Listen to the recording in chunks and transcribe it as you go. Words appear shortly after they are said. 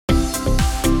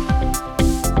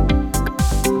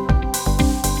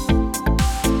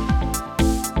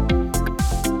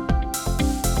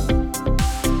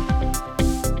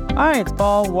Hi, it's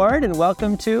Paul Ward, and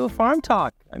welcome to Farm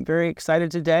Talk. I'm very excited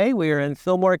today. We are in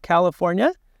Fillmore,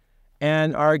 California,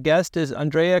 and our guest is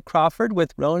Andrea Crawford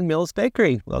with Roan Mills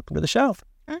Bakery. Welcome to the show.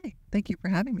 Hi, thank you for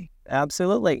having me.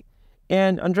 Absolutely.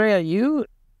 And Andrea, you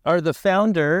are the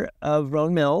founder of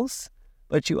Roan Mills,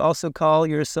 but you also call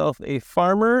yourself a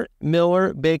farmer,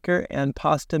 miller, baker, and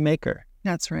pasta maker.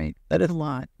 That's right. That is a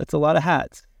lot. That's a lot of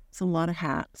hats. It's a lot of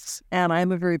hats, and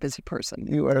I'm a very busy person.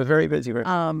 You are a very busy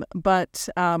person. But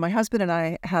my husband and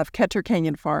I have Ketcher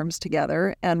Canyon Farms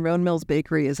together, and Roan Mills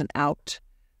Bakery is an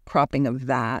outcropping of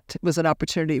that. It was an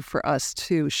opportunity for us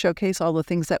to showcase all the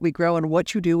things that we grow and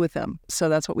what you do with them. So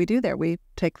that's what we do there. We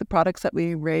take the products that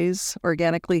we raise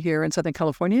organically here in Southern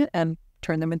California and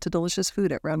turn them into delicious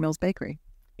food at Roan Mills Bakery.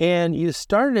 And you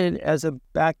started as a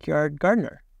backyard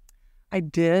gardener. I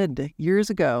did years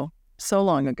ago, so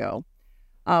long ago.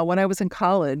 When I was in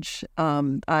college,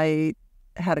 I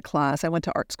had a class. I went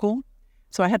to art school,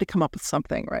 so I had to come up with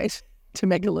something, right, to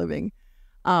make a living.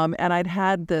 And I'd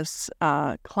had this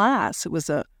class. It was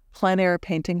a plein air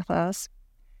painting class,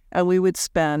 and we would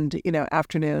spend,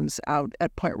 afternoons out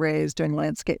at Point Reyes doing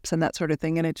landscapes and that sort of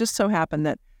thing. And it just so happened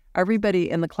that everybody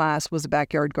in the class was a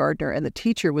backyard gardener, and the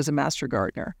teacher was a master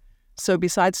gardener. So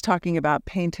besides talking about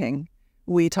painting,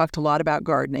 we talked a lot about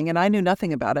gardening, and I knew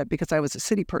nothing about it because I was a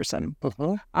city person.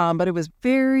 But I was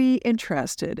very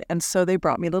interested, and so they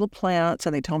brought me little plants,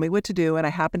 and they told me what to do, and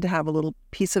I happened to have a little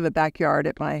piece of a backyard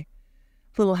at my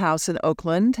little house in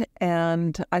Oakland,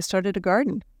 and I started a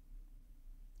garden,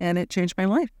 and it changed my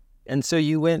life. And so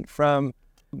you went from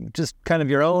just kind of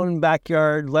your own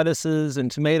backyard lettuces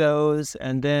and tomatoes,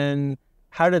 and then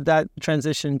how did that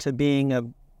transition to being a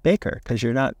baker? Because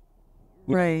you're not...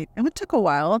 Right. And it took a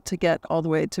while to get all the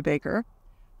way to baker.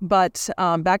 But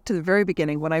back to the very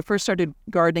beginning, when I first started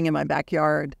gardening in my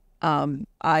backyard,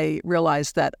 I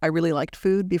realized that I really liked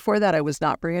food. Before that, I was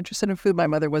not very interested in food. My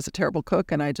mother was a terrible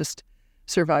cook, and I just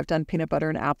survived on peanut butter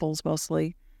and apples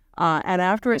mostly. And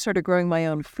after I started growing my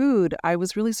own food, I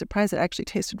was really surprised it actually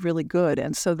tasted really good.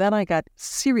 And so then I got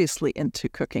seriously into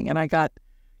cooking, and I got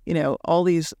all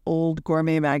these old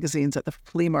gourmet magazines at the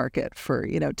flea market for,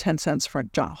 10 cents for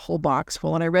a whole box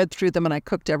full. And I read through them, and I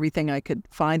cooked everything I could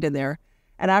find in there.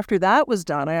 And after that was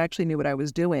done, I actually knew what I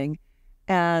was doing.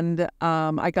 And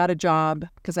I got a job,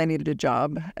 because I needed a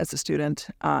job as a student,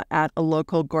 at a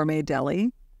local gourmet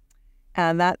deli.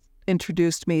 And that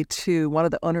introduced me to one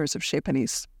of the owners of Chez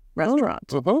Panisse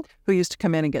restaurant, who used to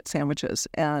come in and get sandwiches.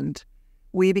 And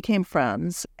we became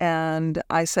friends, and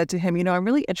I said to him, I'm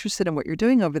really interested in what you're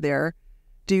doing over there.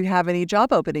 Do you have any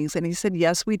job openings? And he said,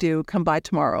 yes, we do. Come by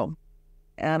tomorrow.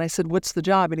 And I said, what's the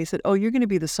job? And he said, oh, you're going to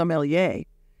be the sommelier.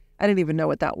 I didn't even know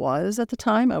what that was at the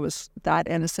time. I was that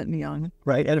innocent and young.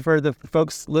 Right. And for the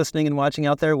folks listening and watching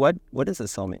out there, what is a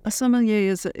sommelier? A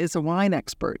sommelier is a wine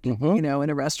expert, in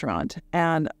a restaurant.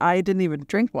 And I didn't even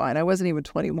drink wine. I wasn't even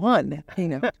 21,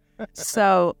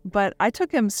 So, but I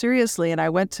took him seriously, and I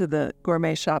went to the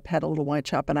gourmet shop, had a little wine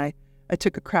shop, and I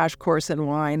took a crash course in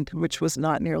wine, which was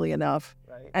not nearly enough.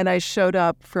 Right. And I showed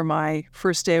up for my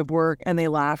first day of work, and they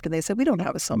laughed, and they said, we don't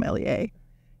have a sommelier.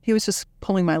 He was just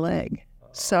pulling my leg.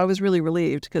 So I was really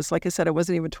relieved because, like I said, I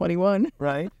wasn't even 21.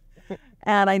 Right.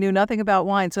 And I knew nothing about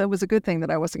wine, so it was a good thing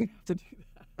that I wasn't going to have to do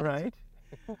that. Right.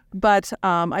 But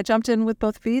I jumped in with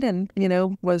both feet and,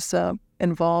 was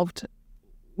involved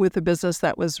with a business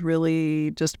that was really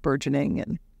just burgeoning,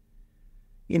 and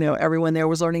everyone there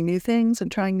was learning new things and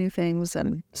trying new things,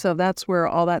 and so that's where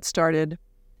all that started.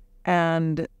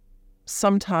 And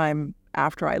sometime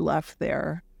after I left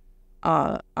there,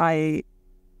 I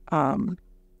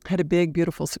had a big,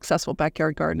 beautiful, successful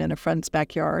backyard garden in a friend's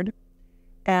backyard,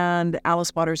 and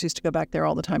Alice Waters used to go back there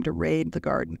all the time to raid the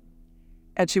garden,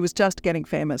 and she was just getting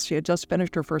famous. She had just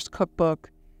finished her first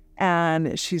cookbook.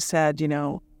 And she said,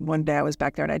 one day I was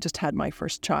back there and I just had my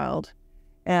first child.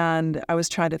 And I was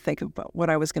trying to think about what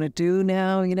I was going to do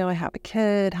now. I have a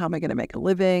kid. How am I going to make a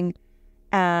living?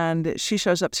 And she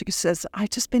shows up. She says, I've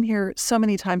just been here so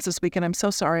many times this week, and I'm so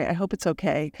sorry. I hope it's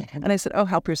okay. And I said, oh,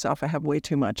 help yourself. I have way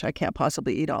too much. I can't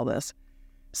possibly eat all this.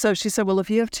 So she said, well, if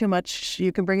you have too much,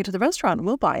 you can bring it to the restaurant and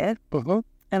we'll buy it.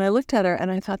 And I looked at her and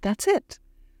I thought, that's it.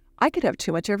 I could have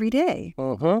too much every day.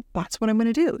 That's what I'm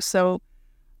going to do. So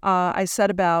I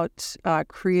set about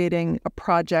creating a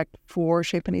project for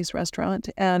Chez Panisse restaurant,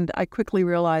 and I quickly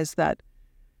realized that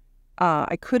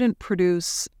I couldn't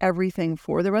produce everything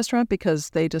for the restaurant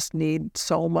because they just need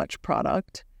so much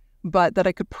product, but that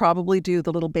I could probably do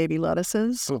the little baby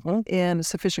lettuces in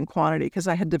sufficient quantity because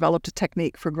I had developed a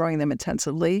technique for growing them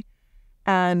intensively.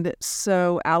 And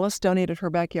so Alice donated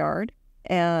her backyard,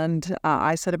 and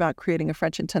I set about creating a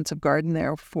French intensive garden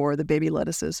there for the baby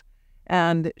lettuces.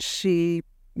 And she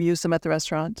used them at the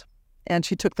restaurant, and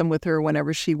she took them with her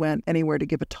whenever she went anywhere to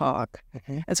give a talk.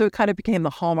 And so it kind of became the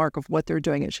hallmark of what they're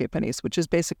doing at Chez Panisse, which is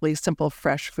basically simple,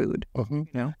 fresh food. You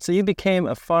know? So you became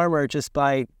a farmer just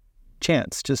by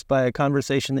chance, just by a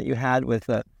conversation that you had with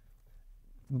a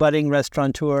budding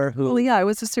restaurateur who... Well, yeah, I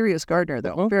was a serious gardener,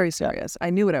 though, very serious. I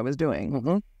knew what I was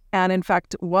doing. And in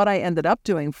fact, what I ended up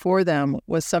doing for them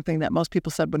was something that most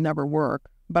people said would never work,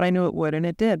 but I knew it would, and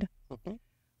it did.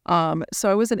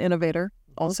 So I was an innovator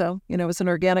also. You know, it was an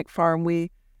organic farm. We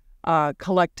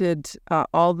collected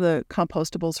all the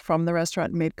compostables from the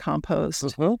restaurant and made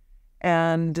compost.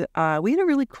 And we had a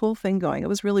really cool thing going. It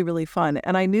was really, really fun.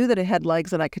 And I knew that it had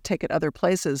legs and I could take it other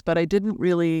places, but I didn't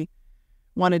really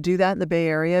want to do that in the Bay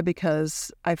Area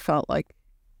because I felt like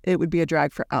it would be a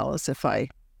drag for Alice if I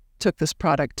took this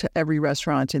product to every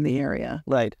restaurant in the area.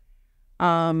 Right.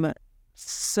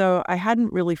 So I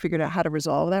hadn't really figured out how to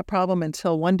resolve that problem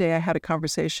until one day I had a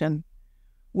conversation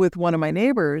with one of my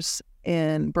neighbors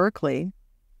in Berkeley.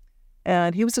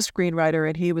 And he was a screenwriter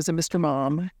and he was a Mr.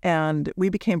 Mom. And we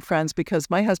became friends because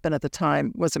my husband at the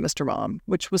time was a Mr. Mom,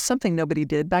 which was something nobody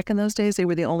did back in those days. They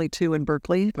were the only two in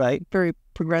Berkeley. Right. Very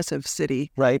progressive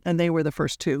city. Right. And they were the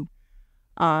first two.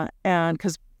 And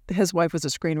because his wife was a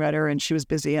screenwriter and she was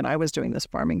busy and I was doing this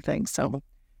farming thing. So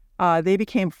they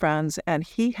became friends, and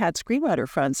he had screenwriter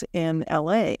friends in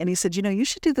L.A. And he said, you know, you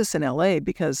should do this in L.A.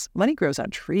 because money grows on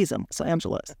trees in Los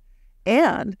Angeles.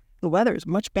 And the weather is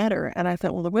much better. And I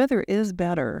thought, well, the weather is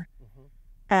better.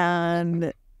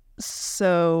 And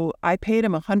so I paid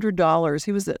him $100.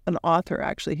 He was an author,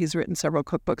 actually. He's written several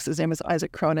cookbooks. His name is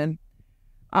Isaac Cronin.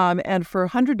 And for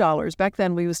 $100, back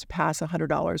then we used to pass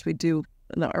 $100. We'd do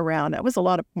around. That was a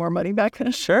lot of more money back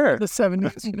then. Sure. The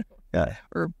 70s, you know, Yeah.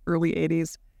 or early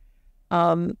 80s.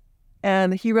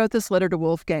 And he wrote this letter to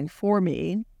Wolfgang for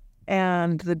me.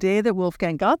 And the day that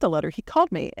Wolfgang got the letter, he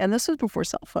called me. And this was before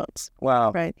cell phones.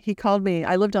 Wow. Right. He called me.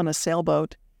 I lived on a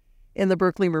sailboat in the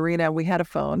Berkeley Marina. We had a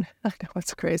phone. I know,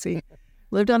 it's crazy.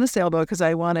 Lived on a sailboat because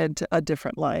I wanted a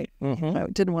different life. I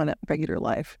didn't want a regular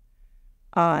life.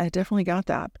 I definitely got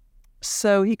that.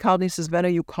 So he called me and says, "When are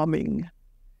you coming?"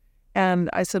 And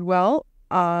I said, well,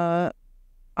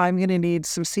 I'm going to need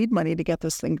some seed money to get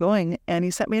this thing going. And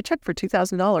he sent me a check for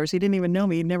 $2,000. He didn't even know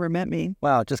me. He'd never met me.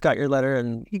 Wow. Just got your letter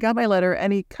and... He got my letter,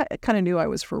 and he kind of knew I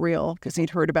was for real because he'd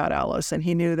heard about Alice, and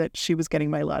he knew that she was getting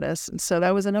my lettuce. And so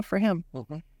that was enough for him.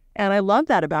 And I loved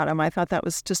that about him. I thought that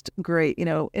was just great, you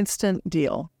know, instant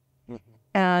deal.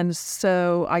 And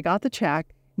so I got the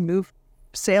check,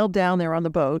 sailed down there on the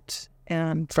boat.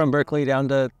 And from Berkeley down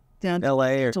to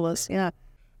L.A. or... Angeles, yeah.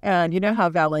 And you know how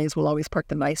valets will always park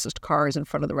the nicest cars in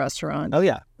front of the restaurant? Oh,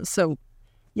 yeah. So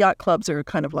yacht clubs are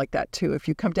kind of like that, too. If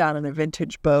you come down in a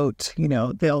vintage boat, you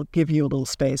know, they'll give you a little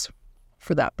space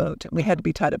for that boat. And we had to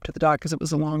be tied up to the dock because it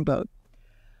was a long boat.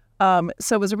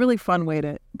 So it was a really fun way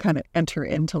to kind of enter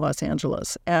into Los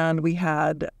Angeles. And we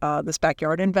had this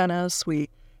backyard in Venice. We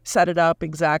set it up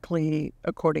exactly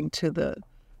according to the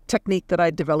technique that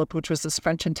I developed, which was this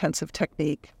French intensive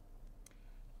technique.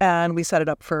 And we set it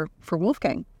up for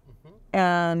Wolfgang.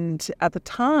 And at the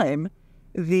time,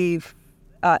 the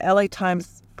LA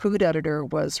Times food editor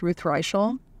was Ruth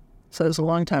Reichel. So it was a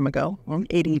long time ago,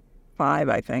 85,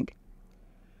 I think.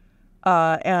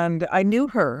 And I knew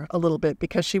her a little bit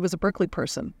because she was a Berkeley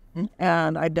person.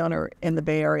 And I'd known her in the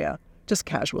Bay Area, just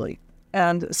casually.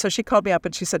 And so she called me up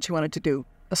and she said she wanted to do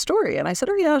a story. And I said,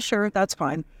 oh, yeah, sure, that's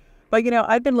fine. But, you know,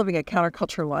 I'd been living a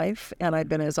counterculture life, and I'd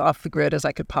been as off the grid as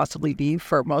I could possibly be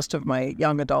for most of my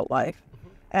young adult life.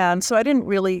 And so I didn't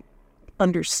really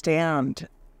understand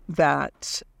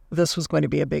that this was going to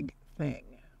be a big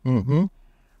thing.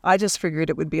 I just figured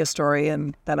it would be a story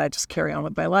and that I'd just carry on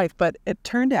with my life. But it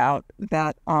turned out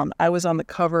that I was on the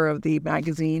cover of the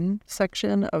magazine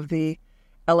section of the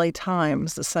LA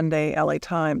Times, the Sunday LA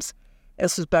Times.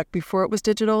 This was back before it was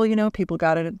digital, you know, people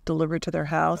got it delivered to their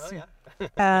house. Oh, yeah.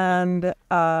 And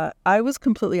I was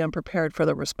completely unprepared for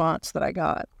the response that I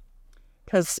got.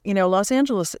 Because, you know, Los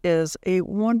Angeles is a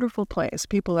wonderful place.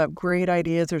 People have great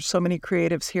ideas. There's so many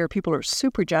creatives here. People are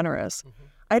super generous.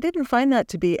 I didn't find that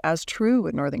to be as true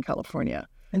in Northern California.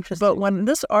 Interesting. But when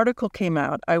this article came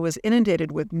out, I was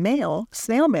inundated with mail,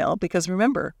 snail mail, because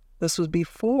remember, this was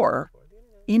before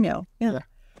email. Yeah.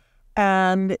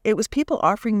 And it was people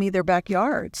offering me their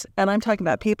backyards. And I'm talking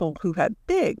about people who had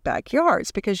big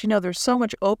backyards because, you know, there's so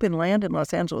much open land in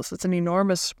Los Angeles. It's an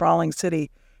enormous, sprawling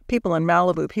city. People in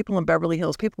Malibu, people in Beverly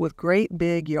Hills, people with great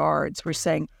big yards were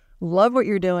saying, love what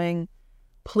you're doing.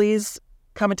 Please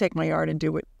come and take my yard and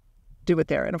do it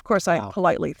there. And of course, I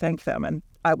politely thanked them. And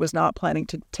I was not planning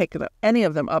to take any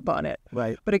of them up on it.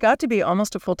 Right. But it got to be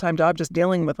almost a full-time job just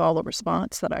dealing with all the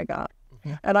response that I got.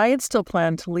 Mm-hmm. And I had still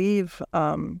planned to leave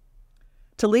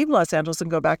Los Angeles and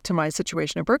go back to my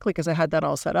situation in Berkeley because I had that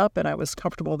all set up and I was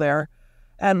comfortable there.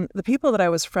 And the people that I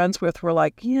was friends with were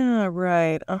like, yeah,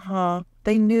 right,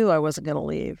 They knew I wasn't going to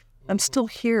leave. I'm still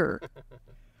here.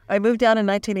 I moved down in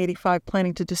 1985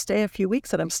 planning to just stay a few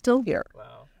weeks, and I'm still here.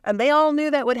 Wow. And they all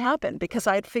knew that would happen because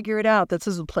I'd figured out this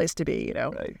is a place to be,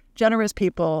 Right. Generous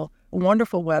people,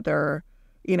 wonderful weather.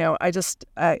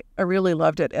 I really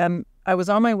loved it. And I was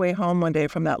on my way home one day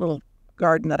from that little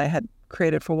garden that I had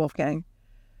created for Wolfgang.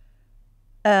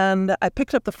 And I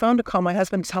picked up the phone to call my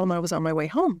husband to tell him I was on my way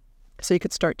home so he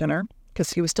could start dinner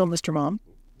because he was still Mr. Mom.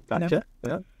 Gotcha.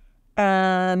 Yeah.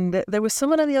 And there was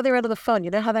someone on the other end of the phone.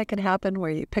 You know how that can happen where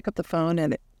you pick up the phone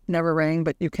and it never rang,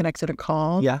 but you connected a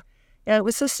call? Yeah. And it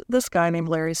was this guy named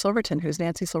Larry Silverton, who's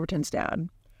Nancy Silverton's dad.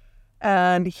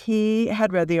 And he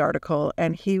had read the article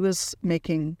and he was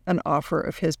making an offer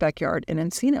of his backyard in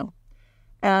Encino.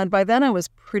 And by then I was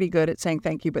pretty good at saying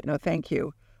thank you, but no thank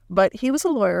you. But he was a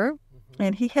lawyer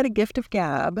and he had a gift of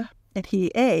gab. And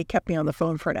he, A, kept me on the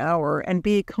phone for an hour and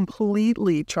B,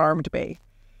 completely charmed me.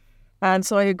 And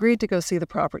so I agreed to go see the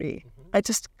property. I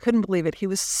just couldn't believe it. He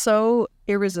was so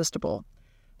irresistible.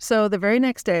 So the very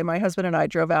next day, my husband and I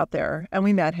drove out there and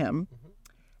we met him.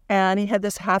 And he had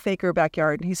this half-acre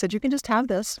backyard. And he said, you can just have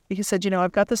this. He said,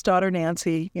 I've got this daughter,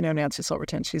 Nancy, Nancy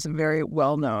Silverton. She's very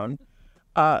well-known.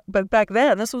 But back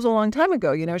then, this was a long time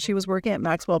ago. She was working at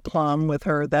Maxwell Plum with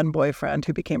her then boyfriend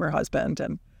who became her husband.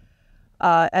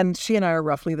 And she and I are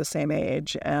roughly the same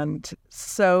age. And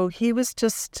so he was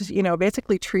just,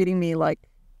 basically treating me like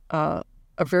a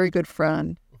very good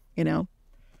friend,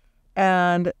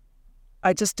 And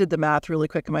I just did the math really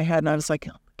quick in my head. And I was like,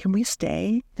 can we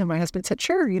stay? And my husband said,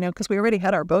 sure, because we already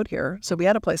had our boat here. So we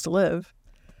had a place to live.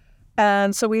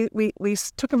 And so we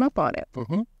took him up on it.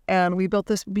 Mm-hmm. And we built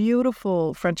this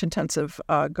beautiful French intensive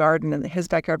garden in his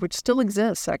backyard, which still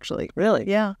exists, actually. Really?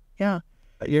 Yeah, yeah.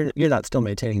 You're not still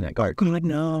maintaining that garden?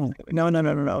 No.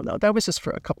 That was just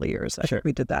for a couple of years. I think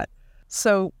we did that.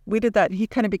 So we did that. He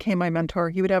kind of became my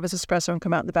mentor. He would have his espresso and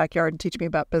come out in the backyard and teach me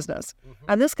about business. Mm-hmm.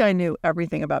 And this guy knew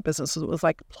everything about business. It was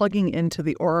like plugging into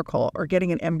the Oracle or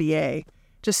getting an MBA,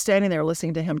 just standing there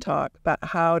listening to him talk about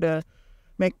how to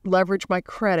leverage my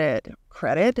credit.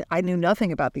 I knew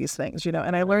nothing about these things,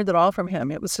 and I learned it all from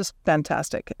him. It was just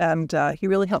fantastic. And he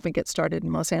really helped me get started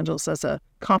in Los Angeles as a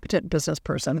competent business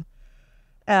person.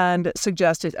 And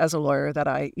suggested as a lawyer that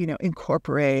I,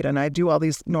 incorporate and I do all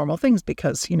these normal things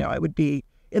because, I would be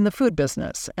in the food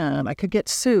business and I could get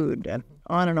sued and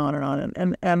on and on and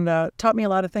on and taught me a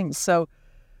lot of things. So,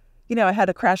 I had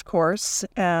a crash course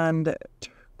and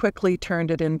quickly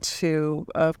turned it into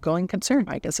a going concern,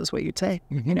 I guess is what you'd say,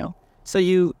 So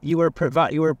you were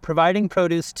providing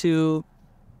produce to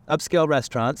upscale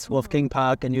restaurants, Wolfgang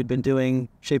Puck, and you'd been doing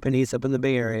Chez Panisse up in the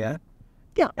Bay Area.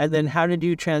 Yeah. And then how did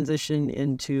you transition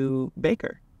into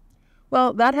baker?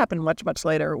 Well, that happened much, much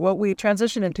later. What we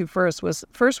transitioned into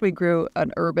first we grew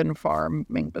an urban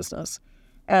farming business.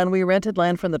 And we rented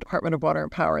land from the Department of Water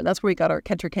and Power. And that's where we got our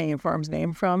Kenter Canyon Farms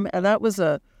name from. And that was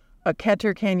a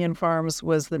Kenter Canyon Farms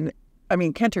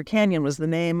Kenter Canyon was the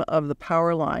name of the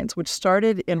power lines, which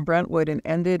started in Brentwood and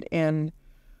ended in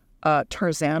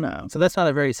Tarzana. So that's not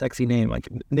a very sexy name, like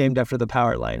named after the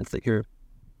power lines that you're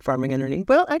farming underneath?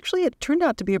 Well, actually, it turned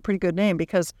out to be a pretty good name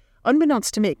because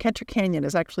unbeknownst to me, Kenter Canyon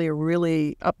is actually a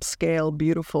really upscale,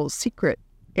 beautiful, secret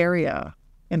area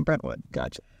in Brentwood.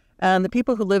 Gotcha. And the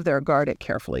people who live there guard it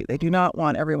carefully. They do not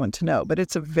want everyone to know, but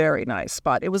it's a very nice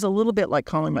spot. It was a little bit like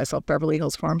calling myself Beverly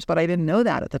Hills Farms, but I didn't know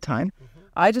that at the time. Mm-hmm.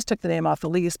 I just took the name off the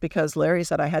lease because Larry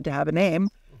said I had to have a name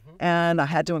and I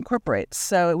had to incorporate.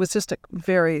 So it was just a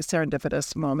very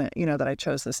serendipitous moment, that I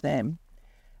chose this name.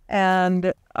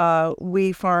 And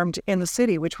we farmed in the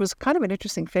city, which was kind of an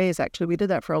interesting phase, actually. We did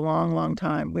that for a long, long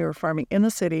time. We were farming in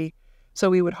the city. So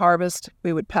we would harvest,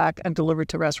 we would pack, and deliver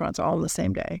to restaurants all in the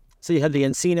same day. So you had the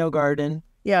Encino garden.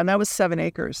 Yeah, and that was 7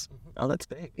 acres. Oh, that's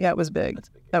big. Yeah, it was big.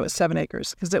 That was 7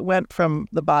 acres because it went from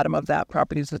the bottom of that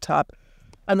property to the top.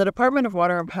 And the Department of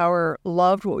Water and Power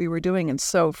loved what we were doing. And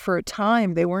so for a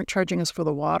time, they weren't charging us for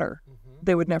the water.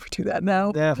 They would never do that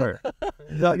now. Never.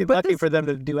 Lucky for them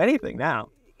to do anything now.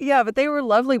 Yeah, but they were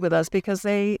lovely with us because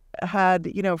they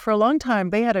had, for a long time,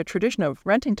 they had a tradition of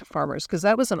renting to farmers because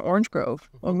that was an orange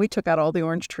grove when we took out all the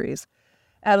orange trees.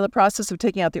 Out of the process of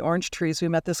taking out the orange trees, we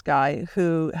met this guy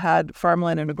who had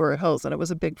farmland in Agoura Hills, and it was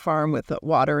a big farm with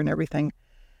water and everything.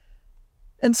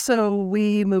 And so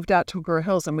we moved out to Agoura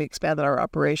Hills and we expanded our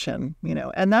operation,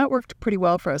 and that worked pretty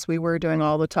well for us. We were doing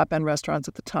all the top-end restaurants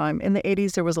at the time. In the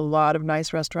 80s, there was a lot of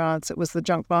nice restaurants. It was the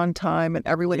junk bond time, and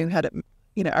everyone who had it,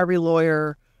 every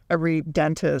lawyer, every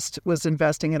dentist was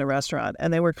investing in a restaurant,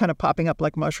 and they were kind of popping up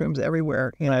like mushrooms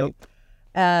everywhere, Right.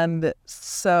 And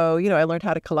so, I learned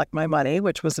how to collect my money,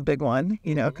 which was a big one,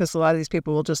 because a lot of these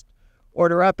people will just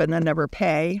order up and then never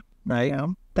pay. Right.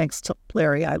 Thanks to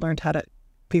Larry, I learned how to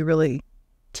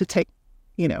take,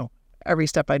 every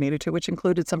step I needed to, which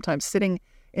included sometimes sitting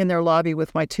in their lobby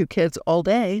with my 2 kids all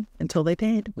day until they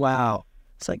paid. Wow.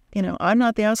 It's like, I'm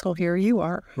not the asshole here. You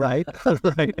are. Right.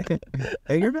 Right.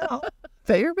 Pay your bill.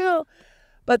 Pay your bill.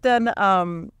 But then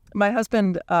my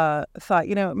husband thought,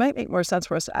 it might make more sense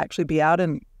for us to actually be out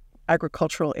in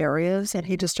agricultural areas. And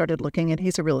he just started looking, and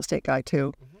he's a real estate guy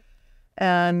too. Mm-hmm.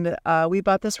 And we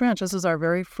bought this ranch. This is our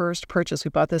very first purchase. We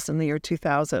bought this in the year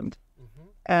 2000.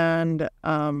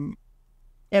 Mm-hmm.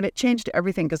 And it changed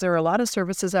everything because there were a lot of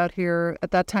services out here.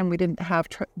 At that time, we didn't have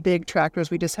big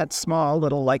tractors. We just had small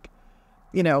little,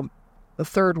 the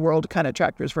third world kind of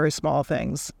tractors, very small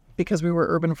things, because we were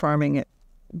urban farming.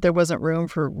 There wasn't room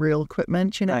for real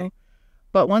equipment, Right.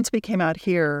 But once we came out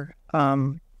here,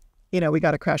 we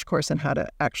got a crash course in how to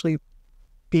actually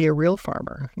be a real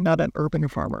farmer, not an urban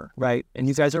farmer. Right. And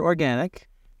you guys are organic.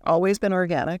 Always been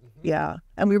organic, yeah.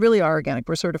 And we really are organic.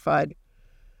 We're certified.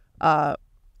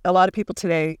 A lot of people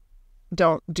today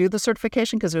don't do the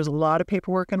certification because there's a lot of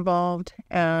paperwork involved.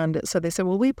 And so they say,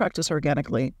 well, we practice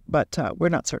organically, but we're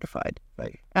not certified.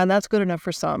 Right. And that's good enough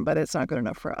for some, but it's not good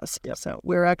enough for us. Yep. So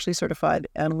we're actually certified,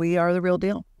 and we are the real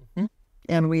deal. Mm-hmm.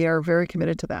 And we are very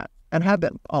committed to that and have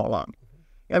been all along.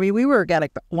 I mean, we were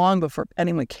organic long before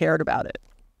anyone cared about it,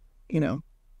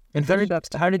 And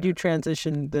how did you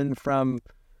transition then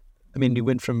you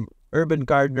went from urban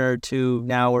gardener to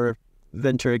now we're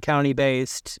Ventura County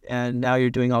based, and now you're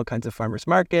doing all kinds of farmers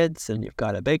markets, and you've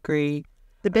got a bakery.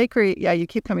 The bakery, yeah, you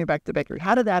keep coming back to the bakery.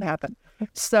 How did that happen?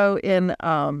 So in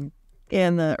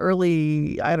the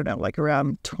early, I don't know, like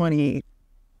around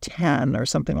 2010 or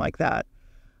something like that,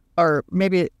 or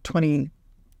maybe in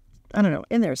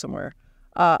there somewhere,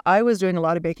 I was doing a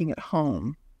lot of baking at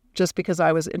home just because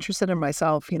I was interested in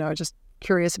myself. I was just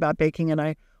curious about baking, and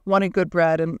I wanted good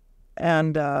bread,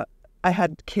 and I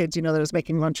had kids, that I was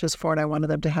making lunches for, and I wanted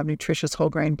them to have nutritious whole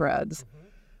grain breads,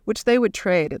 which they would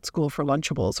trade at school for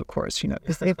Lunchables, of course,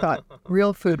 because they thought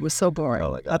real food was so boring.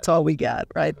 Oh, that's all we get,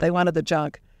 right? They wanted the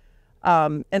junk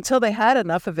until they had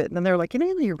enough of it. And then they were like,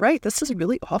 you're right. This is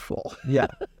really awful. Yeah,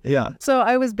 yeah. So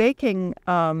I was baking,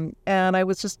 and I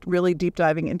was just really deep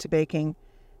diving into baking.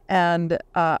 And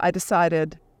I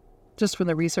decided, just from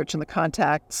the research and the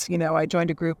contacts, I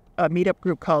joined a meetup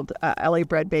group called LA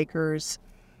Bread Bakers.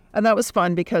 And that was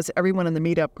fun because everyone in the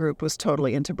meetup group was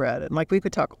totally into bread. And we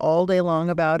could talk all day long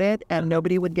about it and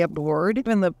nobody would get bored.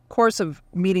 In the course of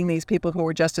meeting these people who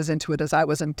were just as into it as I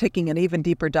was and taking an even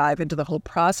deeper dive into the whole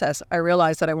process, I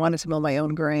realized that I wanted to mill my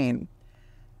own grain.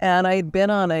 And I had been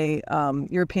on a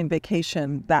European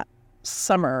vacation that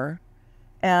summer.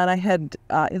 And I had,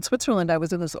 in Switzerland, I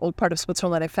was in this old part of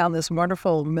Switzerland. I found this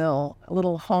wonderful mill, a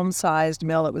little home-sized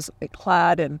mill. It was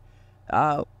clad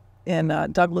in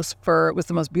Douglas fir. It was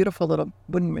the most beautiful little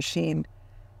wooden machine.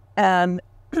 And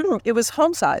it was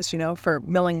home-sized, for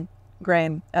milling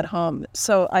grain at home.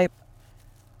 So I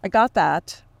got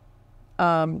that,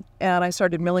 and I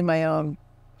started milling my own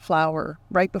flour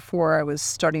right before I was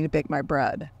starting to bake my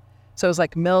bread. So it was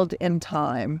like milled in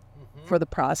time for the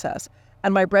process.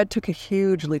 And my bread took a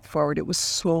huge leap forward. It was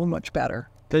so much better.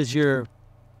 Because your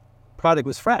product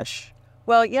was fresh.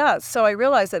 Well, yeah. So I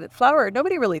realized that flour,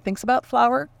 nobody really thinks about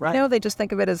flour. Right. They just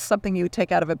think of it as something you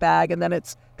take out of a bag, and then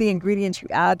it's the ingredients you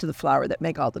add to the flour that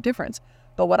make all the difference.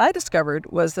 But what I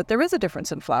discovered was that there is a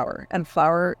difference in flour, and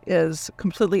flour is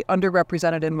completely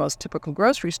underrepresented in most typical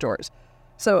grocery stores.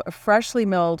 So a freshly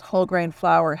milled whole grain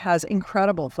flour has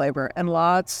incredible flavor and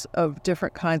lots of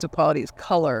different kinds of qualities,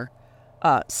 color,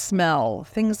 smell,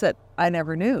 things that I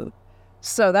never knew.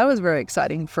 So that was very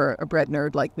exciting for a bread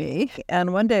nerd like me.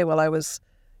 And one day while I was,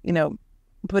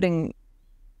 putting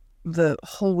the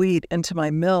whole wheat into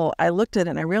my mill, I looked at it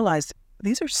and I realized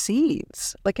these are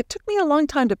seeds. It took me a long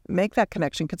time to make that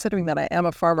connection, considering that I am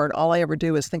a farmer and all I ever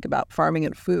do is think about farming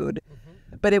and food.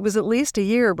 Mm-hmm. But it was at least a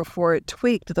year before it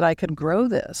tweaked that I could grow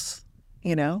this,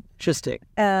 Interesting.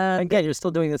 And again, you're still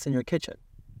doing this in your kitchen.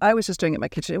 I was just doing it in my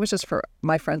kitchen. It was just for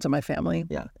my friends and my family.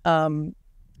 Yeah.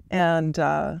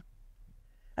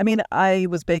 I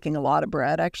was baking a lot of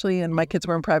bread, actually, and my kids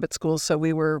were in private school, so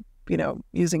we were,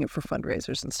 using it for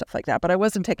fundraisers and stuff like that. But I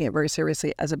wasn't taking it very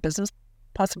seriously as a business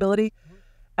possibility.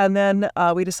 And then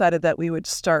we decided that we would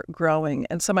start growing.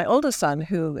 And so my oldest son,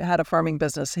 who had a farming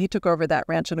business, he took over that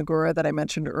ranch in Agoura that I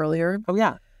mentioned earlier. Oh,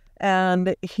 yeah.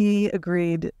 And he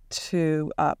agreed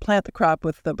to plant the crop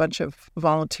with a bunch of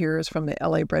volunteers from the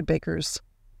LA Bread Bakers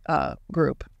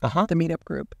group, the meetup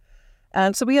group.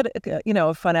 And so we had,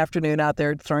 a fun afternoon out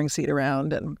there throwing seed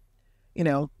around and,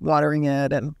 watering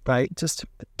it and just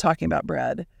talking about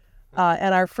bread.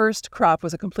 And our first crop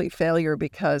was a complete failure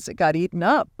because it got eaten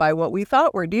up by what we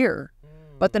thought were deer.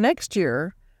 But the next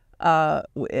year,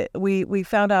 we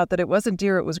found out that it wasn't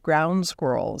deer, it was ground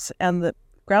squirrels. And the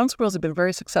ground squirrels had been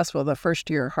very successful the first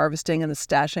year, harvesting and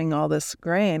stashing all this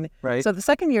grain. Right. So the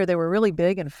second year, they were really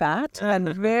big and fat and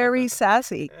very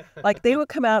sassy. Like they would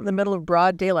come out in the middle of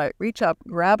broad daylight, reach up,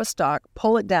 grab a stalk,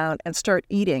 pull it down, and start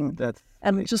eating.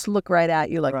 And just look right at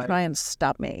you like, try and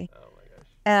stop me. Oh, my gosh.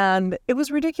 And it was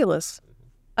ridiculous.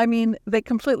 I mean, they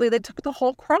took the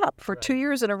whole crop for 2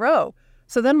 years in a row.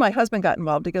 So then my husband got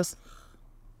involved. He goes,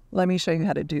 let me show you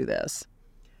how to do this.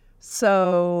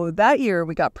 So that year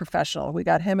we got professional. We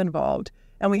got him involved.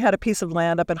 And we had a piece of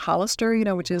land up in Hollister,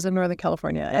 which is in Northern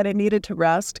California. And it needed to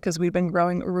rest because we'd been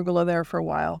growing arugula there for a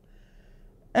while.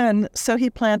 And so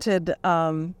he planted,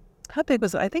 how big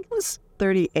was it? I think it was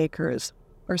 30 acres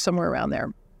or somewhere around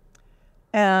there.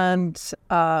 And,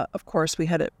 of course, we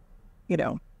had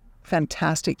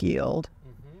fantastic yield.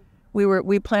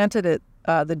 We planted it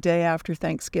the day after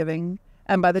Thanksgiving.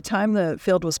 And by the time the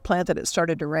field was planted, it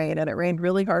started to rain, and it rained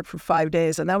really hard for 5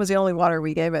 days. And that was the only water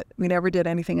we gave it. We never did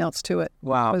anything else to it.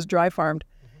 Wow. It was dry farmed.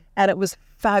 And it was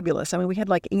fabulous. I mean, we had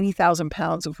like 80,000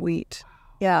 pounds of wheat.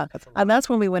 Yeah. That's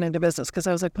when we went into business because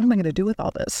I was like, what am I going to do with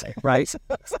all this? Right.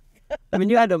 I mean,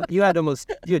 you had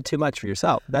too much for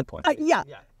yourself at that point.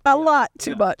 A lot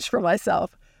too much for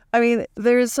myself. I mean,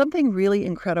 there's something really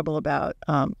incredible about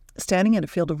standing in a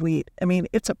field of wheat. I mean,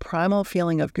 it's a primal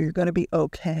feeling of you're going to be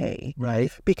okay. Right.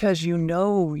 Because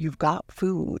you've got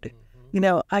food.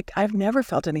 I've never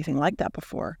felt anything like that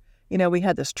before. We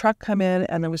had this truck come in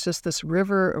and there was just this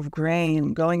river of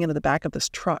grain going into the back of this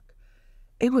truck.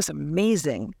 It was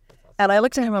amazing. And I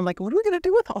looked at him, I'm like, what are we going to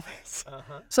do with all this?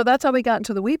 So that's how we got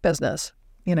into the wheat business,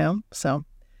 so.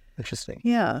 Interesting.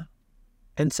 Yeah.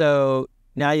 And so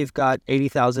now you've got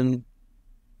 80,000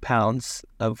 pounds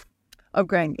of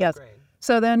grain, yes.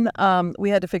 So then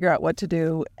we had to figure out what to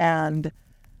do. And,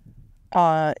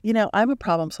 I'm a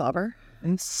problem solver.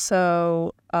 And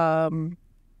so I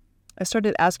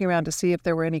started asking around to see if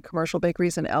there were any commercial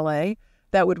bakeries in LA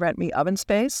that would rent me oven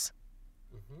space.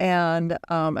 And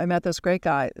I met this great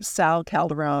guy, Sal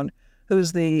Calderon,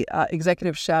 who's the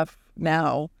executive chef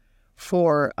now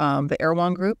for the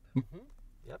Erewhon Group.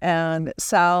 Yep. And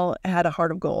Sal had a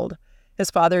heart of gold. His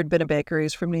father had been a baker.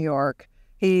 He's from New York.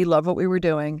 He loved what we were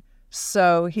doing.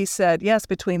 So he said, yes,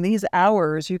 between these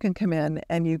hours, you can come in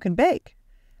and you can bake.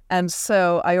 And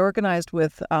so I organized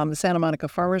with the Santa Monica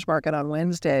Farmers Market on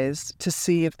Wednesdays to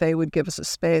see if they would give us a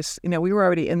space. We were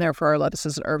already in there for our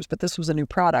lettuces and herbs, but this was a new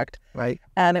product. Right.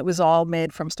 And it was all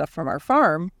made from stuff from our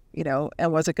farm,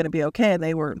 and was it going to be okay? And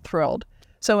they were thrilled.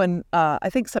 So in, I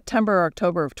think, September or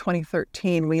October of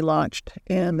 2013, we launched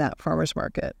in that farmers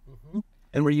market.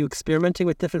 And were you experimenting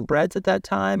with different breads at that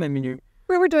time? I mean,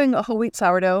 we were doing a whole wheat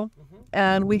sourdough,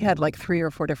 and we had like 3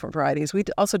 or 4 different varieties. We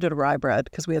also did a rye bread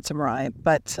because we had some rye.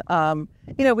 But,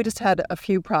 we just had a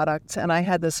few products. And I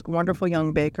had this wonderful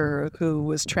young baker who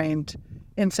was trained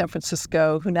in San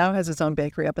Francisco, who now has his own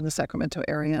bakery up in the Sacramento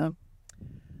area.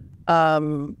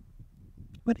 What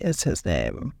is his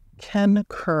name? Ken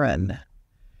Curran.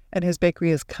 And his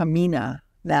bakery is Camina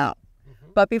now.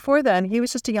 But before then, he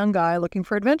was just a young guy looking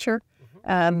for adventure.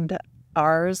 And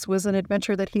ours was an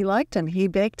adventure that he liked, and he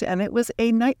baked, and it was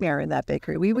a nightmare in that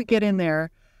bakery. We would get in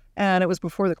there, and it was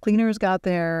before the cleaners got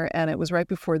there, and it was right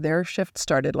before their shift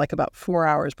started, like about 4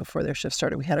 hours before their shift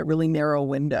started. We had a really narrow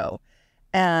window,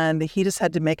 and he just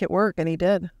had to make it work, and he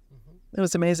did. It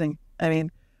was amazing. I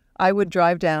mean, I would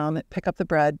drive down, pick up the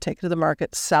bread, take it to the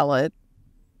market, sell it,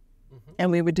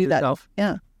 and we would do Yourself?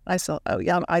 that.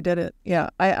 Yeah, I did it. Yeah,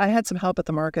 I had some help at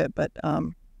the market, but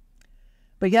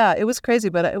yeah, it was crazy,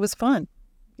 but it was fun.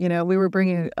 We were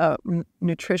bringing a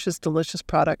nutritious, delicious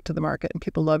product to the market, and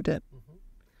people loved it.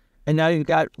 And now you've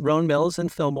got Roan Mills in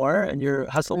Fillmore, and you're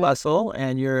hustle bustle,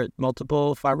 and you're at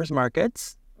multiple farmers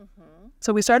markets.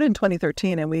 So we started in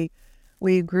 2013, and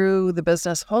we grew the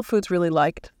business. Whole Foods really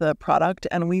liked the product,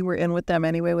 and we were in with them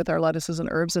anyway with our lettuces and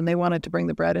herbs, and they wanted to bring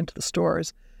the bread into the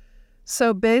stores.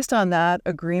 So based on that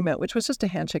agreement, which was just a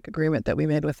handshake agreement that we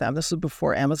made with them, this was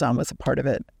before Amazon was a part of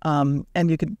it, and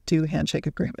you could do handshake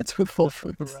agreements with Whole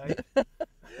Foods. Right.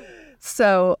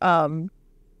 So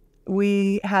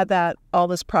we had all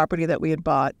this property that we had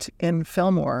bought in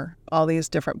Fillmore, all these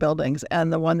different buildings,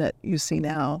 and the one that you see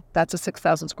now, that's a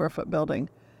 6,000 square foot building.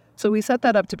 So we set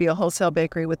that up to be a wholesale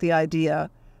bakery with the idea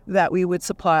that we would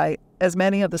supply as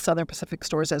many of the Southern Pacific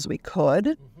stores as we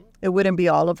could. It wouldn't be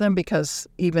all of them because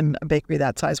even a bakery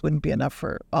that size wouldn't be enough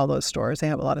for all those stores. They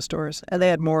have a lot of stores, and they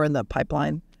had more in the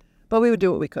pipeline. But we would do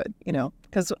what we could,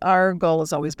 because our goal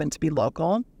has always been to be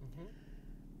local.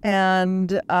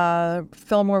 And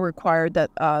Fillmore required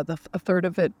that a third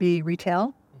of it be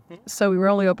retail. So we were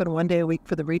only open one day a week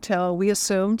for the retail. We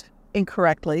assumed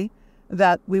incorrectly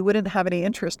that we wouldn't have any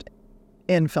interest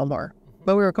in Fillmore,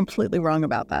 but we were completely wrong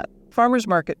about that. Farmers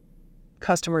market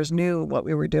customers knew what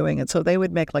we were doing, and so they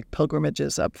would make like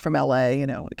pilgrimages up from LA,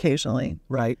 occasionally.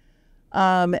 Right.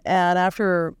 And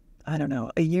after, I don't know,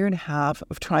 a year and a half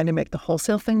of trying to make the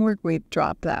wholesale thing work, we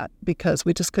dropped that because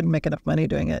we just couldn't make enough money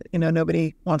doing it.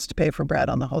 Nobody wants to pay for bread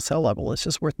on the wholesale level. It's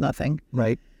just worth nothing.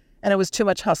 Right. And it was too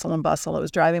much hustle and bustle. It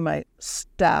was driving my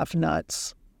staff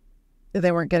nuts.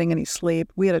 They weren't getting any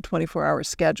sleep. We had a 24-hour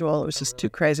schedule. It was just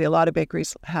too crazy. A lot of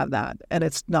bakeries have that, and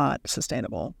it's not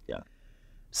sustainable. Yeah.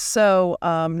 So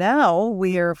now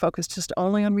we are focused just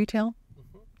only on retail,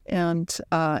 and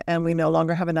we no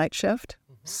longer have a night shift.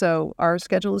 So our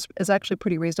schedule is actually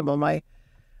pretty reasonable.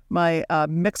 My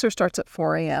mixer starts at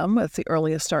 4 a.m. It's the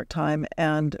earliest start time,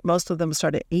 and most of them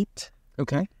start at 8.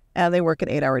 Okay. And they work an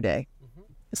 8-hour day.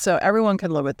 So everyone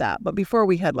can live with that. But before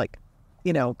we had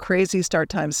crazy start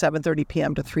times, 7:30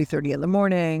 p.m. to 3:30 in the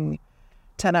morning,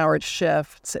 10-hour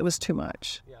shifts. It was too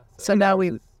much. Yeah, so now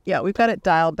we've got it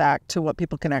dialed back to what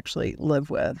people can actually live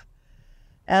with.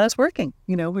 And it's working.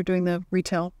 We're doing the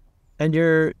retail. And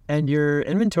your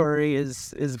inventory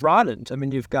is broadened. I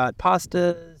mean, you've got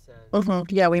pastas.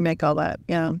 Yeah, we make all that.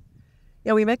 Yeah,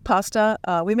 we make pasta.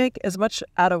 We make as much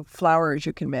out of flour as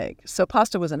you can make. So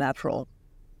pasta was a natural,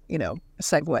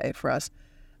 segue for us.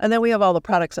 And then we have all the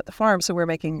products at the farm. So we're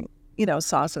making,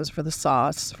 sauces for the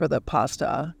sauce, for the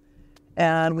pasta.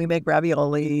 And we make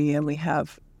ravioli, and we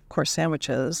have, of course,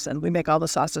 sandwiches. And we make all the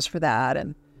sauces for that.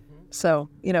 And so,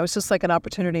 it's just like an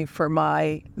opportunity for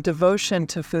my devotion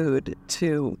to food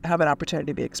to have an opportunity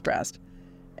to be expressed.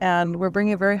 And we're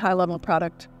bringing a very high-level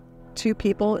product to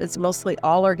people. It's mostly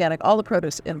all organic. All the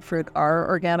produce and fruit are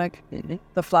organic.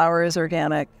 The flour is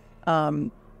organic.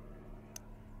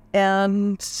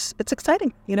 And it's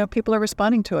exciting. People are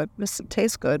responding to it. It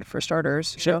tastes good, for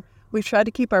starters. Sure. So we've tried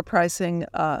to keep our pricing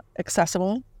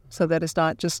accessible so that it's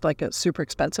not just like a super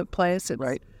expensive place.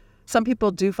 Right. Some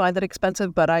people do find that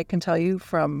expensive, but I can tell you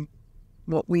from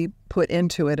what we put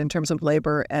into it in terms of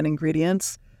labor and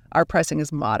ingredients, our pricing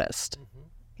is modest.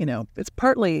 It's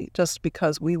partly just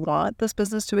because we want this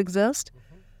business to exist.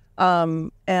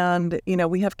 And,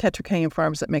 we have Ketchikan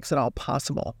Farms that makes it all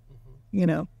possible,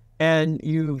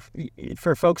 And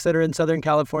for folks that are in Southern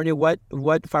California, what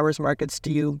farmers markets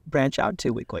do you branch out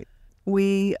to weekly?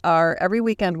 We are, every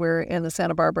weekend, we're in the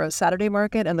Santa Barbara Saturday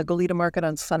market and the Goleta market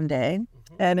on Sunday.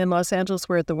 And in Los Angeles,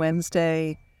 we're at the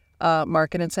Wednesday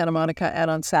market in Santa Monica,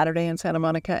 and on Saturday in Santa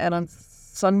Monica. And on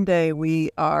Sunday,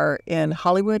 we are in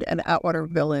Hollywood and Atwater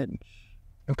Village.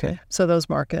 Okay. So those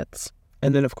markets.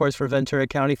 And then, of course, for Ventura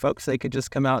County folks, they could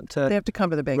just come out to... They have to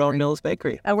come to the bakery. Roan Mills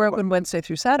Bakery. And we're open Wednesday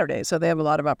through Saturday, so they have a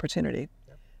lot of opportunity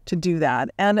to do that.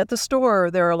 And at the store,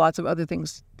 there are lots of other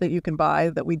things that you can buy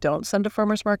that we don't send to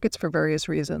farmers markets for various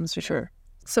reasons. Sure.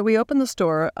 So we opened the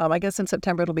store, I guess in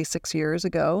September, it'll be 6 years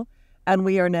ago. And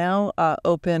we are now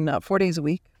open 4 days a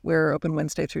week. We're open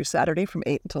Wednesday through Saturday from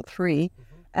 8 until 3.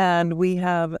 And we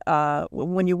have,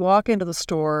 when you walk into the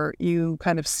store, you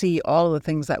kind of see all of the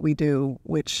things that we do,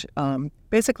 which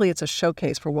basically it's a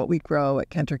showcase for what we grow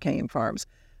at Ketchikan Farms.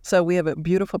 So we have a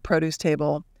beautiful produce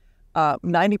table.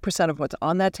 90% of what's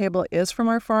on that table is from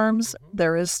our farms.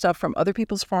 There is stuff from other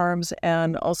people's farms.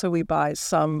 And also we buy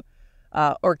some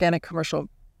organic commercial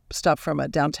stuff from a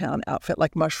downtown outfit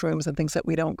like mushrooms and things that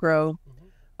we don't grow.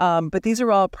 But these are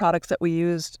all products that we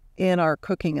used in our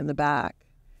cooking in the back.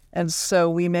 And so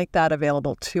we make that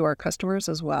available to our customers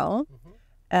as well.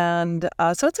 And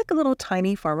so it's like a little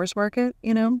tiny farmer's market,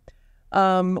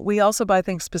 We also buy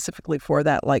things specifically for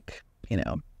that, like,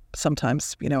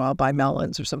 sometimes, I'll buy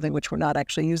melons or something, which we're not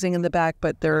actually using in the back,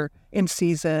 but they're in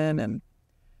season. And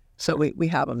so we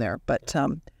have them there. But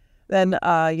then,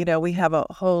 we have a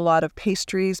whole lot of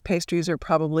pastries. Pastries are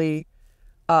probably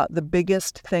the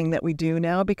biggest thing that we do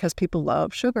now because people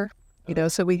love sugar.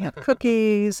 So we have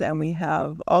cookies and we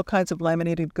have all kinds of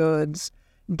laminated goods,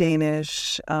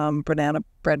 Danish, banana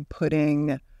bread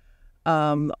pudding,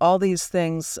 all these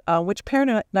things, which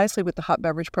pair nicely with the hot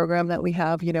beverage program that we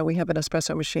have. We have an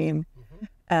espresso machine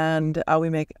And we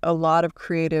make a lot of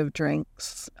creative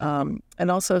drinks and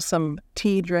also some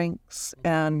tea drinks.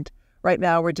 And right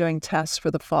now we're doing tests for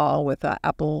the fall with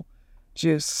apple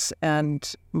juice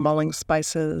and mulling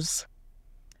spices.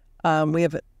 We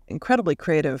have incredibly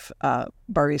creative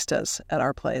baristas at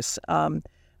our place. And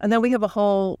then we have a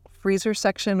whole freezer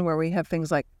section where we have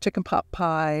things like chicken pot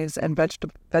pies and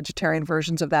vegetarian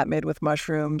versions of that made with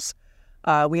mushrooms.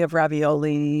 We have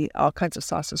ravioli, all kinds of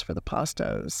sauces for the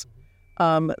pastos.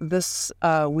 This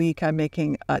week I'm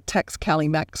making a Tex Cali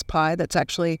Mex pie that's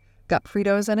actually got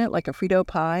Fritos in it, like a Frito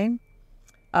pie,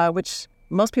 which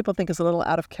most people think is a little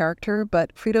out of character,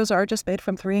 but Fritos are just made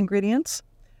from 3 ingredients: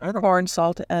 corn,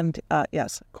 salt, and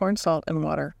corn, salt, and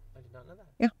water. I did not know that.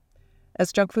 Yeah.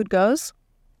 As junk food goes,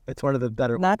 it's one of the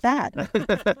better ones. Not bad.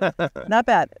 Not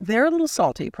bad. They're a little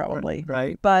salty, probably.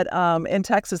 Right. But in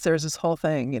Texas, there's this whole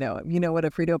thing, you know what a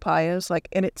Frito pie is? Like,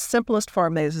 in its simplest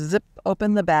form, they zip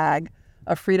open the bag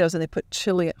of Fritos and they put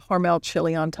Hormel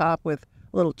chili on top with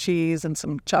a little cheese and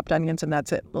some chopped onions, and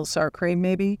that's it. A little sour cream,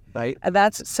 maybe. Right. And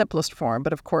that's its simplest form.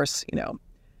 But of course,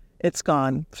 it's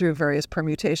gone through various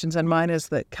permutations. And mine is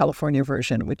the California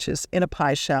version, which is in a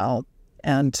pie shell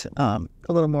and a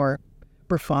little more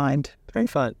refined. Very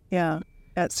fun. Yeah.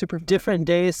 That's super fun. Different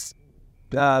days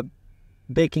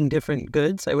baking different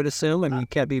goods, I would assume. I mean, you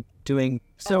can't be doing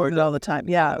sourdough all the time.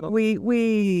 Yeah,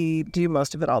 we do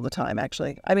most of it all the time,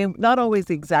 actually. I mean, not always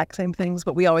the exact same things,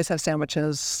 but we always have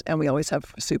sandwiches, and we always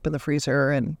have soup in the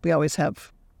freezer, and we always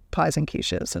have pies and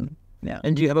quiches, and yeah.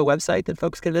 And do you have a website that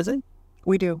folks can visit?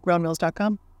 We do,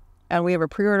 roanmills.com, and we have a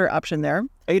pre-order option there.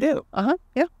 Oh, you do?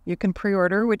 Yeah, you can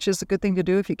pre-order, which is a good thing to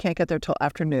do if you can't get there till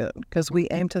afternoon, because we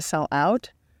aim to sell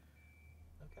out.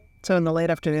 Okay. So in the late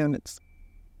afternoon,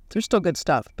 there's still good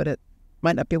stuff, but it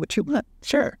might not be what you want.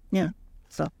 Sure. Yeah.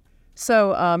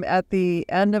 So at the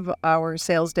end of our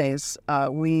sales days,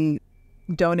 we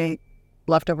donate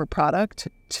leftover product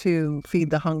to feed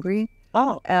the hungry.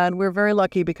 Oh. And we're very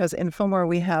lucky because in Fillmore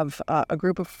we have a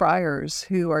group of friars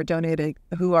who are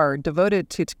devoted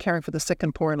to caring for the sick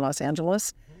and poor in Los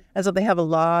Angeles. And so they have a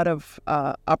lot of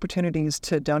opportunities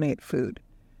to donate food.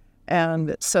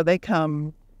 And so they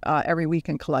come every week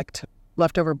and collect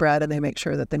leftover bread, and they make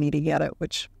sure that the needy get it,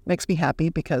 which makes me happy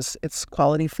because it's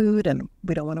quality food and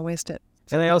we don't want to waste it.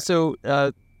 And I also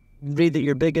read that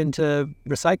you're big into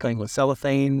recycling with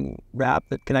cellophane wrap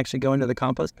that can actually go into the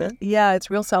compost bin. Yeah,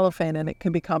 it's real cellophane and it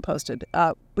can be composted.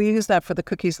 We use that for the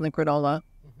cookies and the granola.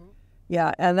 Mm-hmm.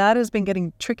 Yeah, and that has been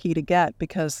getting tricky to get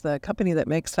because the company that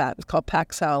makes that is called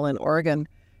Paxel in Oregon.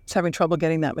 It's having trouble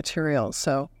getting that material.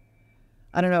 So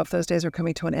I don't know if those days are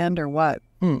coming to an end or what.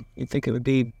 You'd think it would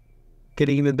be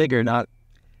getting even bigger, not...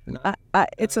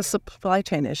 It's a supply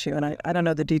chain issue, and I don't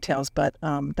know the details, but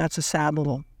that's a sad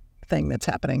little thing that's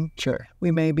happening. Sure.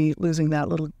 We may be losing that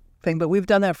little thing, but we've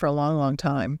done that for a long, long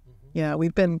time. Mm-hmm. Yeah,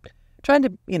 we've been trying to,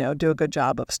 do a good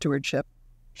job of stewardship.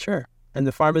 Sure. And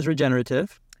the farm is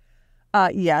regenerative?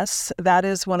 Yes, that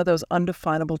is one of those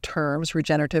undefinable terms.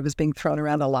 Regenerative is being thrown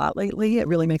around a lot lately. It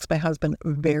really makes my husband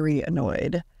very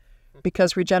annoyed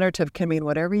because regenerative can mean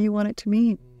whatever you want it to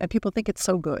mean, and people think it's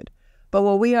so good. But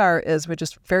what we are is we're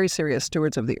just very serious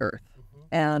stewards of the earth.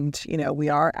 And, we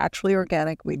are actually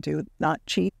organic. We do not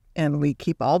cheat, and we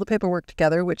keep all the paperwork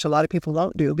together, which a lot of people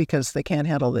don't do because they can't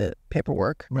handle the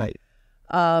paperwork. Right.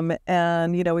 And,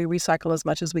 we recycle as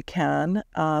much as we can.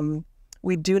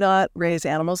 We do not raise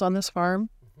animals on this farm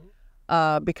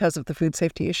because of the food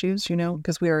safety issues,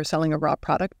 because we are selling a raw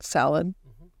product, salad.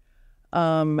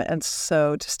 And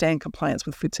so to stay in compliance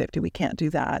with food safety, we can't do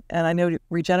that. And I know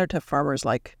regenerative farmers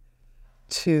like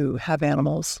to have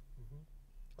animals.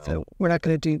 So we're not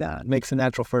going to do that. Makes a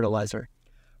natural fertilizer.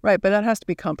 Right, but that has to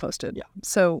be composted. Yeah.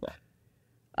 So,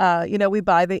 we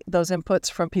buy those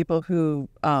inputs from people who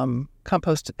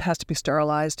compost has to be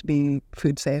sterilized to be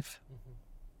food safe.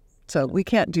 So we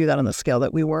can't do that on the scale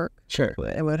that we work. Sure.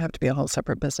 It would have to be a whole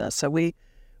separate business. So we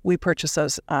purchase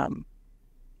those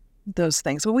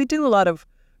things. Well, we do a lot of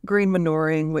green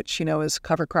manuring, which, is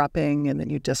cover cropping, and then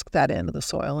you disc that into the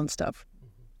soil and stuff.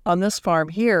 On this farm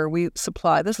here,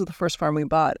 this is the first farm we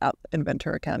bought out in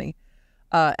Ventura County.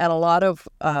 And a lot of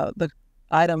the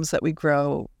items that we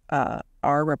grow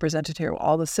are represented here.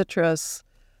 All the citrus,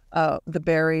 the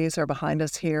berries are behind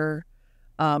us here.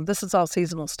 This is all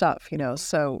seasonal stuff,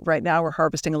 So right now we're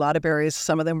harvesting a lot of berries.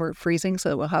 Some of them we're freezing,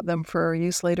 so we'll have them for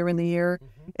use later in the year.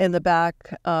 In the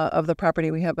back of the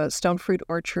property, we have a stone fruit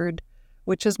orchard,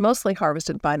 which is mostly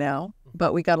harvested by now.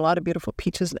 But we got a lot of beautiful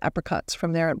peaches and apricots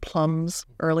from there and plums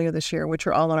earlier this year, which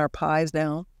are all on our pies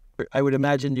now. I would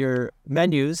imagine your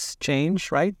menus change,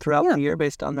 right, throughout the year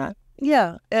based on that?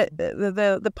 Yeah,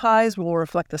 the pies will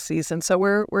reflect the season. So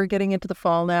we're getting into the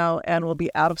fall now, and we'll be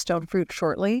out of stone fruit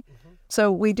shortly.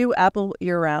 So we do apple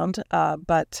year round,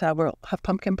 but we'll have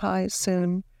pumpkin pies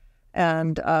soon,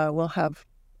 and we'll have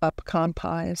pecan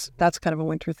pies. That's kind of a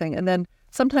winter thing. And then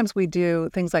sometimes we do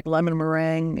things like lemon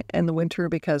meringue in the winter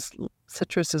because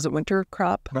citrus is a winter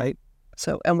crop. Right.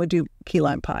 So, and we do key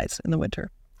lime pies in the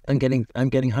winter. I'm getting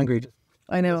hungry.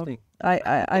 I know.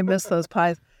 I miss those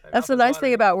pies. That's the nice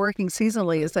thing about working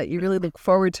seasonally is that you really look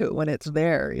forward to it when it's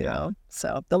there, you know.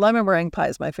 So the lemon meringue pie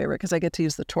is my favorite because I get to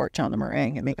use the torch on the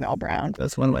meringue and make it all brown.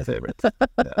 That's one of my favorites.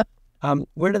 Yeah.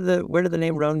 Where did the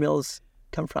name Roan Mills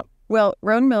come from? Well,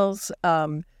 Roan Mills,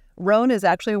 Roan is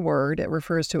actually a word. It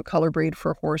refers to a color breed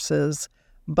for horses,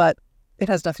 but it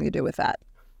has nothing to do with that.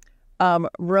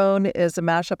 Roan is a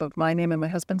mashup of my name and my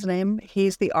husband's name.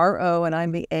 He's the R-O and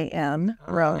I'm the A-N.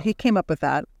 Roan. He came up with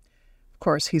that. Of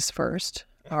course, he's first.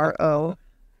 R-O.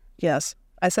 Yes.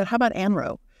 I said, how about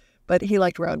Anro? But he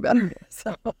liked Roan better.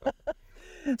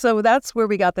 So that's where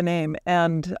we got the name.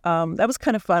 And that was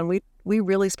kind of fun. We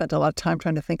really spent a lot of time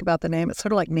trying to think about the name. It's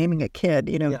sort of like naming a kid.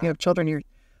 You have children, you're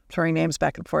throwing names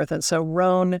back and forth. And so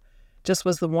Roan just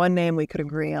was the one name we could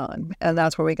agree on. And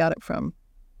that's where we got it from.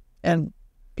 And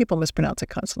people mispronounce it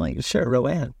constantly. Sure,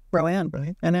 Roan. Roan,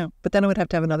 right? I know. But then it would have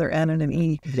to have another N and an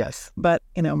E. Yes. But,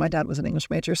 my dad was an English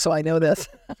major, so I know this.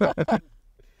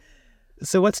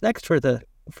 So what's next for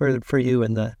you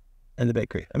and the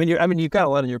bakery? You've got a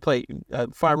lot on your plate.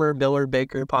 Farmer, miller,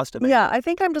 baker, pasta maker. Yeah, I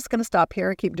think I'm just going to stop here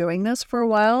and keep doing this for a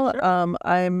while. Sure.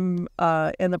 I'm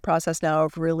in the process now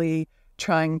of really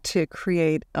trying to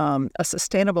create a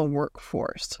sustainable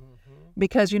workforce.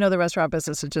 Because, the restaurant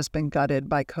business has just been gutted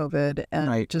by COVID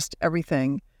and just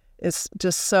everything is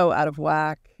just so out of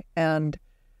whack. And,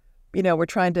 we're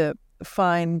trying to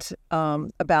find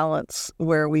a balance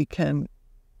where we can,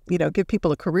 give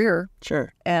people a career.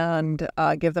 Sure. And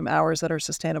give them hours that are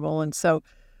sustainable. And so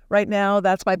right now,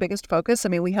 that's my biggest focus.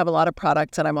 We have a lot of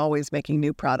products and I'm always making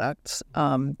new products.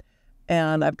 And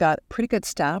I've got pretty good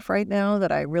staff right now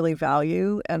that I really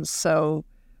value. And so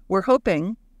we're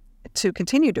hoping to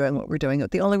continue doing what we're doing.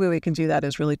 The only way we can do that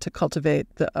is really to cultivate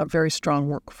a very strong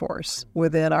workforce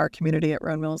within our community at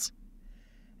Roan Mills.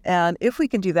 And if we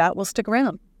can do that, we'll stick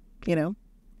around,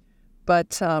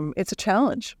 But it's a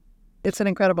challenge. It's an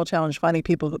incredible challenge finding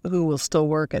people who will still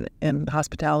work in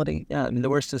hospitality. Yeah, and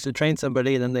the worst is to train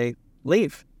somebody and then they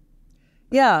leave.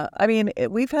 Yeah,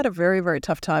 we've had a very, very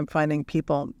tough time finding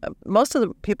people. Most of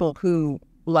the people who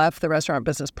left the restaurant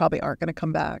business probably aren't going to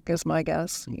come back, is my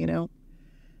guess,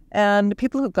 And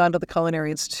people who've gone to the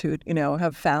Culinary Institute,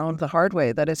 have found the hard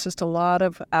way that it's just a lot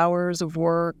of hours of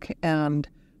work and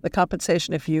the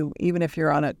compensation, even if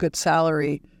you're on a good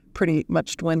salary, pretty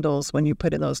much dwindles when you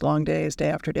put in those long days, day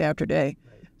after day after day.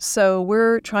 Right. So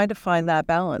we're trying to find that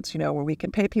balance, where we can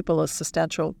pay people a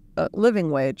substantial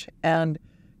living wage and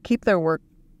keep their work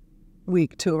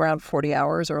week to around 40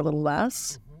 hours or a little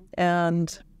less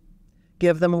and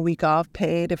give them a week off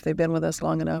paid if they've been with us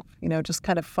long enough, just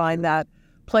kind of find that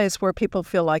place where people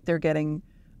feel like they're getting,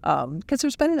 because they're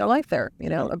spending their life there,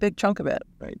 a big chunk of it.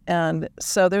 Right. And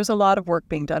so there's a lot of work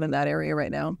being done in that area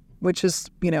right now, which is,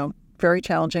 very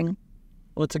challenging.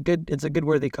 Well, it's a good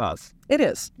worthy cause. It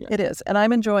is. Yeah. It is. And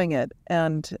I'm enjoying it.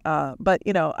 And, but,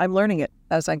 I'm learning it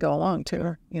as I go along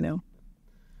too,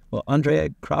 Well, Andrea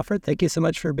Crawford, thank you so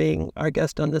much for being our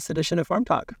guest on this edition of Farm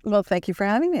Talk. Well, thank you for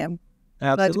having me. I'm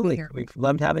Absolutely. glad to be here. We've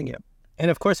loved having you. And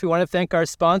of course, we want to thank our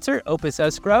sponsor, Opus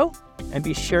Escrow, and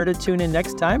be sure to tune in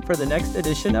next time for the next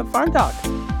edition of Farm Talk.